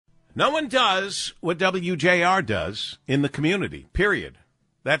No one does what WJR does in the community, period.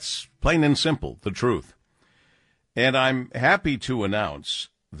 That's plain and simple, the truth. And I'm happy to announce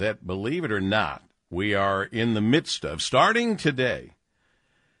that, believe it or not, we are in the midst of, starting today,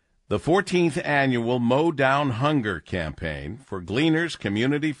 the 14th annual Mow Down Hunger campaign for Gleaners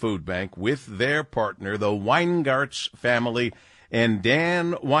Community Food Bank with their partner, the Weingartz family. And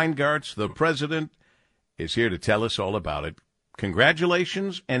Dan Weingartz, the president, is here to tell us all about it.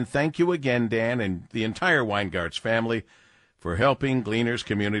 Congratulations, and thank you again, Dan, and the entire Weingartz family for helping Gleaners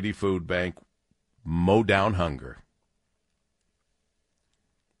Community Food Bank mow down hunger.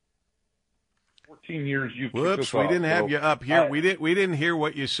 14 years you've Whoops, we didn't have you up here. We didn't hear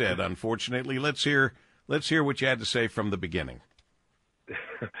what you said, unfortunately. Let's hear what you had to say from the beginning.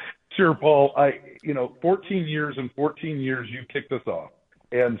 Sure, Paul. 14 years and 14 years you kicked us off.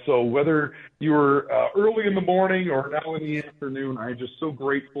 And so whether you were early in the morning or now in the afternoon, I'm just so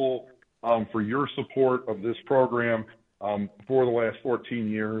grateful for your support of this program for the last 14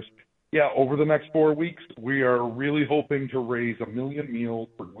 years. Yeah, over the next 4 weeks, we are really hoping to raise 1 million meals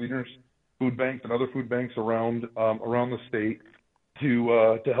for Gleaners Food Banks and other food banks around the state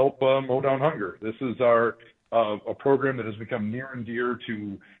to help mow down hunger. This is a program that has become near and dear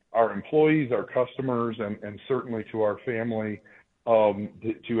to our employees, our customers, and certainly to our family.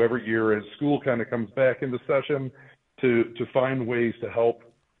 To every year as school kind of comes back into session to find ways to help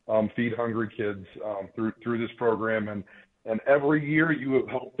feed hungry kids through this program. And every year you have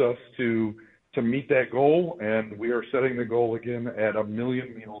helped us to meet that goal, and we are setting the goal again at 1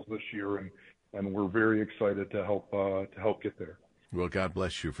 million meals this year, and we're very excited to help get there. Well, God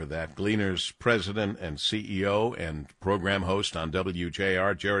bless you for that. Gleaners President and CEO and program host on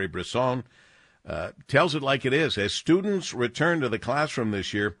WJR, Jerry Brisson, tells it like it is. As students return to the classroom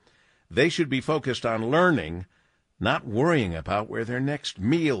this year, they should be focused on learning, not worrying about where their next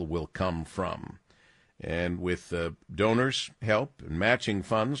meal will come from. And with donors' help and matching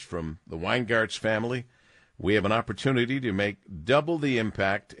funds from the Weingartz family, we have an opportunity to make double the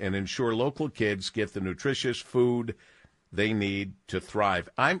impact and ensure local kids get the nutritious food they need to thrive.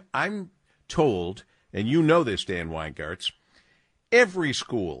 I'm told, and you know this, Dan Weingartz, every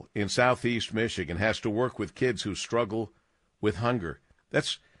school in southeast Michigan has to work with kids who struggle with hunger.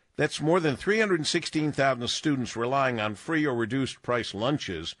 That's more than 316,000 students relying on free or reduced price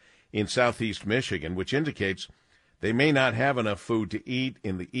lunches in southeast Michigan, which indicates they may not have enough food to eat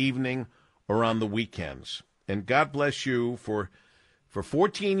in the evening or on the weekends. And God bless you for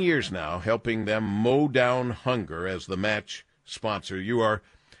 14 years now helping them mow down hunger as the match sponsor. You are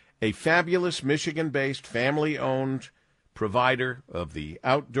a fabulous Michigan-based, family-owned provider of the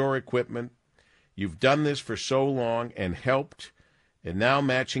outdoor equipment. You've done this for so long and helped, and now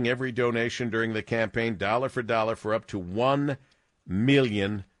matching every donation during the campaign, dollar for dollar, for up to 1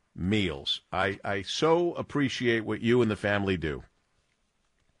 million meals. I so appreciate what you and the family do.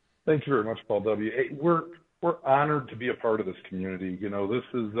 Thank you very much, Paul W. Hey, we're honored to be a part of this community. You know,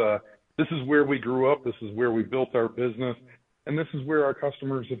 this is where we grew up. This is where we built our business, and this is where our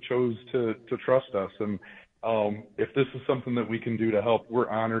customers have chose to trust us. And if this is something that we can do to help, we're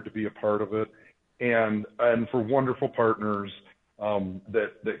honored to be a part of it. And for wonderful partners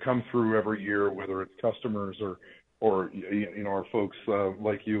that come through every year, whether it's customers or you know, our folks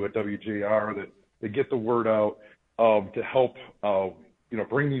like you at WJR that get the word out to help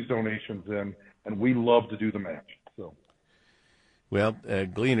bring these donations in, and we love to do the match. So. Well,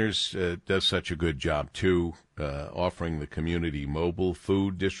 Gleaners does such a good job, too, offering the community mobile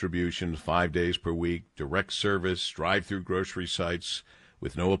food distribution 5 days per week, direct service, drive-through grocery sites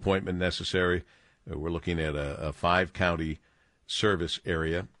with no appointment necessary. We're looking at a 5-county service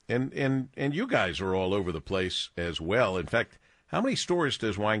area. And you guys are all over the place as well. In fact, how many stores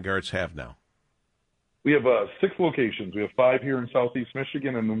does Weingartz have now? We have 6 locations. We have 5 here in southeast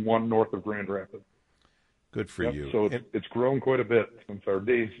Michigan and then 1 north of Grand Rapids. Good for you. So it's grown quite a bit since our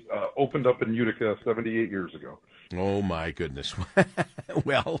days opened up in Utica 78 years ago. Oh, my goodness.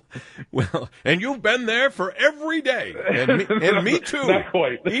 well, and you've been there for every day, and me too. Not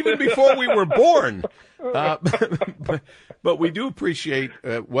quite. Even before we were born. But we do appreciate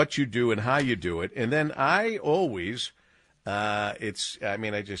what you do and how you do it. And then I always, I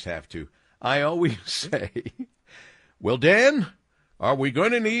just have to. I always say, well, Dan, are we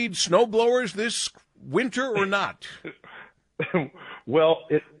going to need snow blowers this winter or not? Well,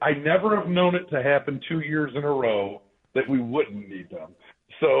 I never have known it to happen 2 years in a row that we wouldn't need them.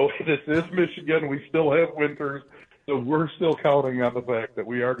 So this is Michigan. We still have winters. So we're still counting on the fact that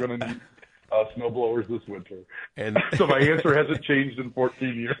we are going to need snow blowers this winter. And so my answer hasn't changed in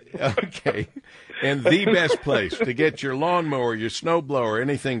 14 years. Okay. And the best place to get your lawnmower, your snow blower,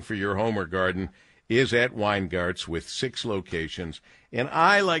 anything for your home or garden is at Weingartz with 6 locations. And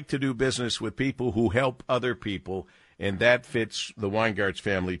I like to do business with people who help other people, and that fits the Weingartz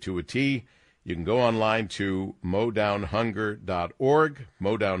family to a T. You can go online to mowdownhunger.org,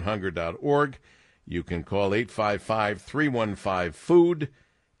 mowdownhunger.org. You can call 855-315-FOOD,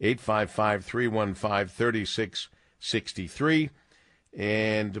 855-315-3663.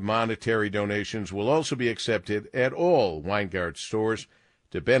 And monetary donations will also be accepted at all Weingartz stores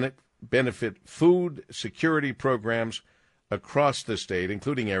to benefit food security programs across the state,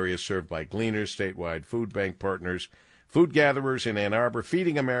 including areas served by Gleaners, statewide food bank partners, food gatherers in Ann Arbor,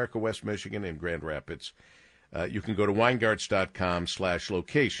 Feeding America, West Michigan, and Grand Rapids. You can go to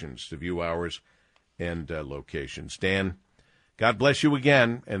weingartz.com/locations to view hours and locations. Dan, God bless you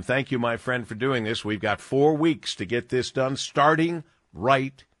again, and thank you, my friend, for doing this. We've got 4 weeks to get this done, starting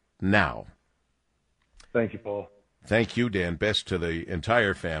right now. Thank you, Paul. Thank you, Dan. Best to the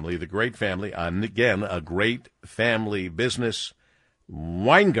entire family, the great family, and again, a great family business,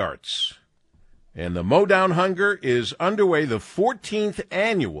 Weingartz. And the Mow Down Hunger is underway, the 14th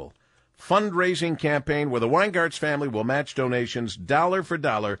annual fundraising campaign where the Weingartz family will match donations dollar for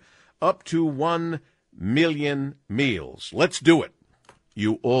dollar up to 1 million meals. Let's do it.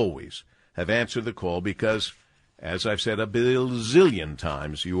 You always have answered the call because, as I've said a bazillion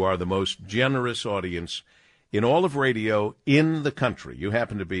times, you are the most generous audience in all of radio in the country. You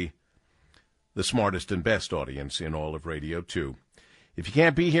happen to be the smartest and best audience in all of radio, too. If you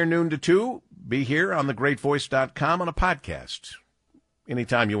can't be here noon to 2, be here on thegreatvoice.com on a podcast.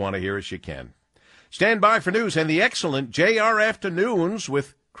 Anytime you want to hear us, you can. Stand by for news and the excellent JR Afternoons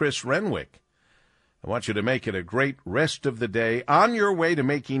with Chris Renwick. I want you to make it a great rest of the day on your way to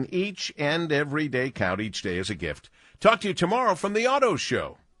making each and every day count. Each day as a gift. Talk to you tomorrow from the Auto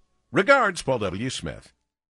Show. Regards, Paul W. Smith.